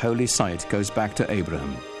of this holy site goes back to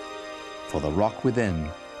Abraham, for the rock within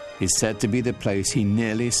is said to be the place he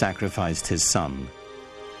nearly sacrificed his son.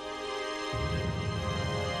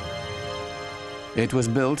 It was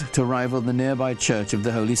built to rival the nearby Church of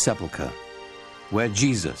the Holy Sepulchre, where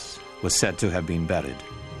Jesus was said to have been buried.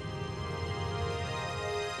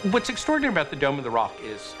 What's extraordinary about the Dome of the Rock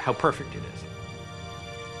is how perfect it is.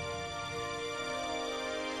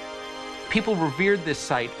 People revered this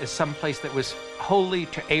site as some place that was holy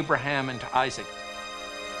to Abraham and to Isaac.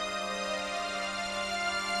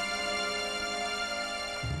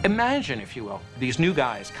 Imagine, if you will, these new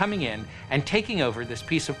guys coming in and taking over this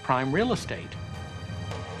piece of prime real estate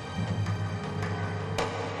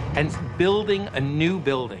and building a new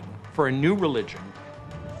building for a new religion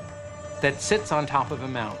that sits on top of a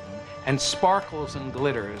mountain and sparkles and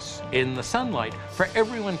glitters in the sunlight for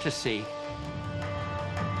everyone to see.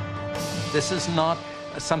 This is not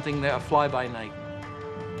something that a fly-by-night.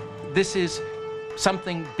 This is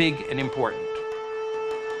something big and important.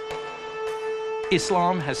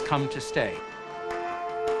 Islam has come to stay.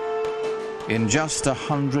 In just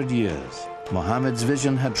 100 years, Muhammad's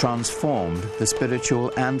vision had transformed the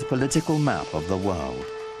spiritual and political map of the world,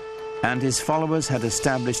 and his followers had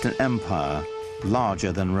established an empire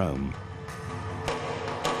larger than Rome.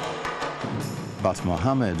 But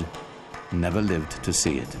Muhammad never lived to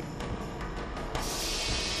see it.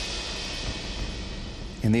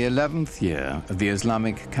 In the 11th year of the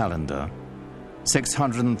Islamic calendar,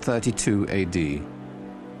 632 AD,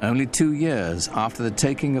 only 2 years after the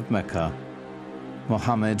taking of Mecca,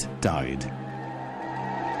 Muhammad died.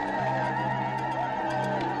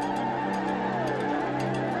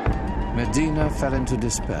 Medina fell into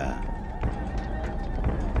despair.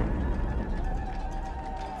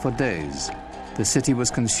 For days, the city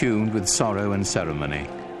was consumed with sorrow and ceremony.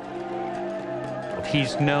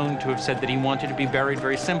 He's known to have said that he wanted to be buried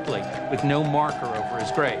very simply, with no marker over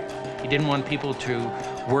his grave. He didn't want people to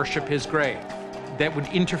worship his grave. That would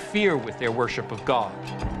interfere with their worship of God.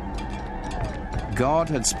 God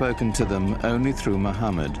had spoken to them only through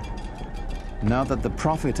Muhammad. Now that the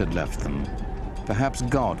Prophet had left them, perhaps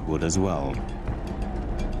God would as well.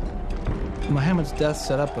 Muhammad's death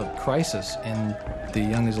set up a crisis in the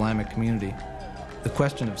young Islamic community. The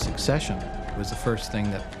question of succession was the first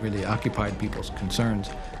thing that really occupied people's concerns.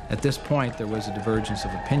 At this point, there was a divergence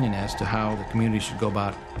of opinion as to how the community should go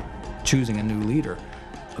about choosing a new leader.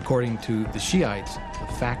 According to the Shiites,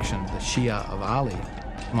 the faction, the Shia of Ali,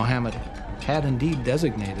 Muhammad had indeed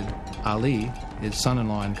designated Ali, his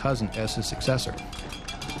son-in-law and cousin, as his successor.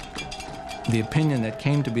 The opinion that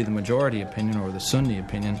came to be the majority opinion, or the Sunni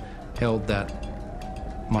opinion, held that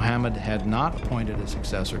Muhammad had not appointed a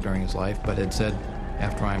successor during his life, but had said,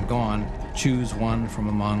 after I am gone, choose one from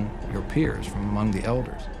among your peers, from among the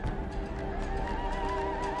elders.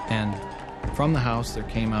 And from the house there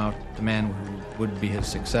came out the man who would be his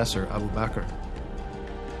successor, Abu Bakr.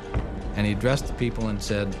 And he addressed the people and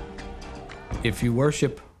said, if you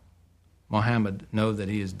worship Muhammad, know that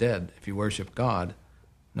he is dead. If you worship God,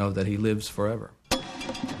 know that he lives forever.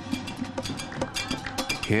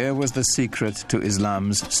 Here was the secret to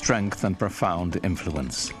Islam's strength and profound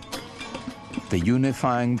influence. The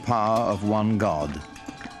unifying power of one God,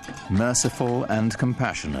 merciful and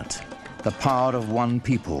compassionate, the power of one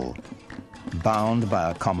people, bound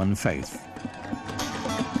by a common faith.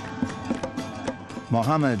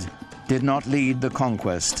 Muhammad did not lead the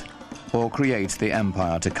conquest or create the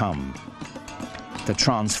empire to come. The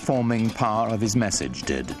transforming power of his message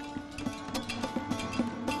did.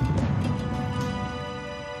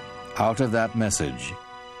 Out of that message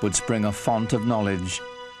would spring a font of knowledge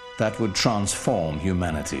that would transform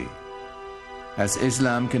humanity. As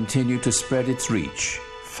Islam continued to spread its reach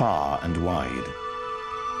far and wide.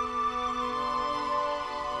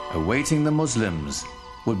 Awaiting the Muslims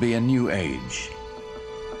would be a new age.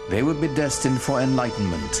 They would be destined for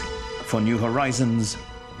enlightenment, for new horizons,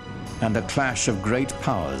 and a clash of great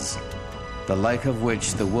powers, the like of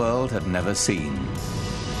which the world had never seen.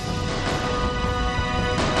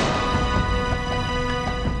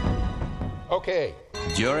 Okay.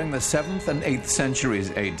 During the 7th and 8th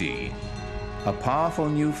centuries AD, a powerful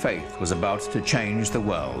new faith was about to change the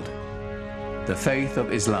world. The faith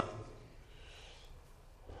of Islam.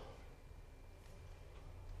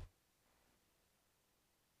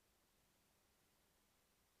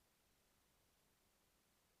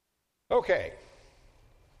 Okay.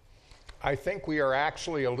 I think we are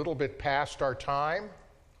actually a little bit past our time.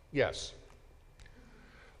 Yes.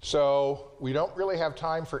 So we don't really have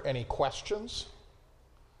time for any questions.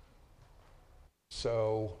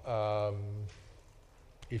 So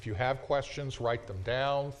if you have questions, write them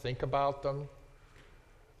down, think about them,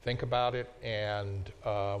 think about it, and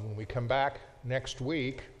when we come back next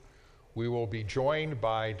week, we will be joined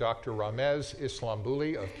by Dr. Ramez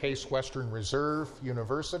Islambouli of Case Western Reserve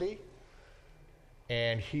University,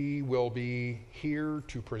 and he will be here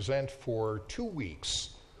to present for 2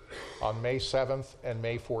 weeks on May 7th and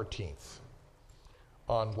May 14th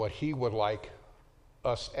on what he would like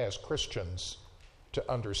us as Christians to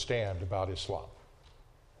understand about Islam.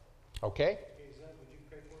 Okay? Would you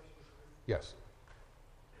pray for us? Yes.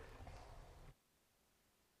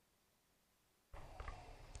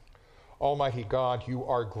 Almighty God, you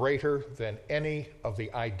are greater than any of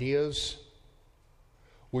the ideas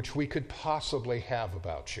which we could possibly have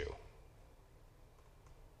about you.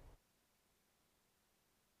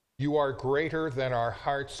 You are greater than our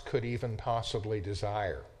hearts could even possibly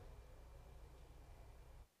desire.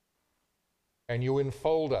 And you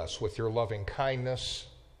enfold us with your loving kindness,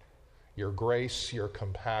 your grace, your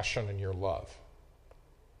compassion, and your love.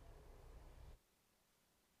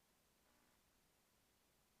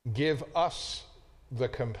 Give us the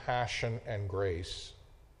compassion and grace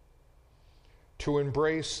to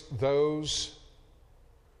embrace those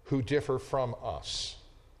who differ from us,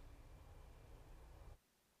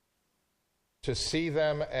 to see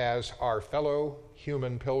them as our fellow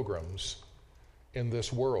human pilgrims in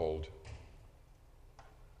this world,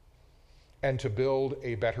 and to build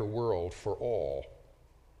a better world for all.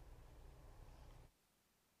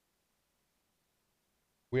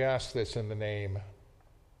 We ask this in the name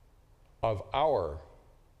of our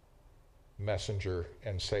messenger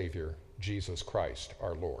and Savior, Jesus Christ,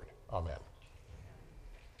 our Lord. Amen.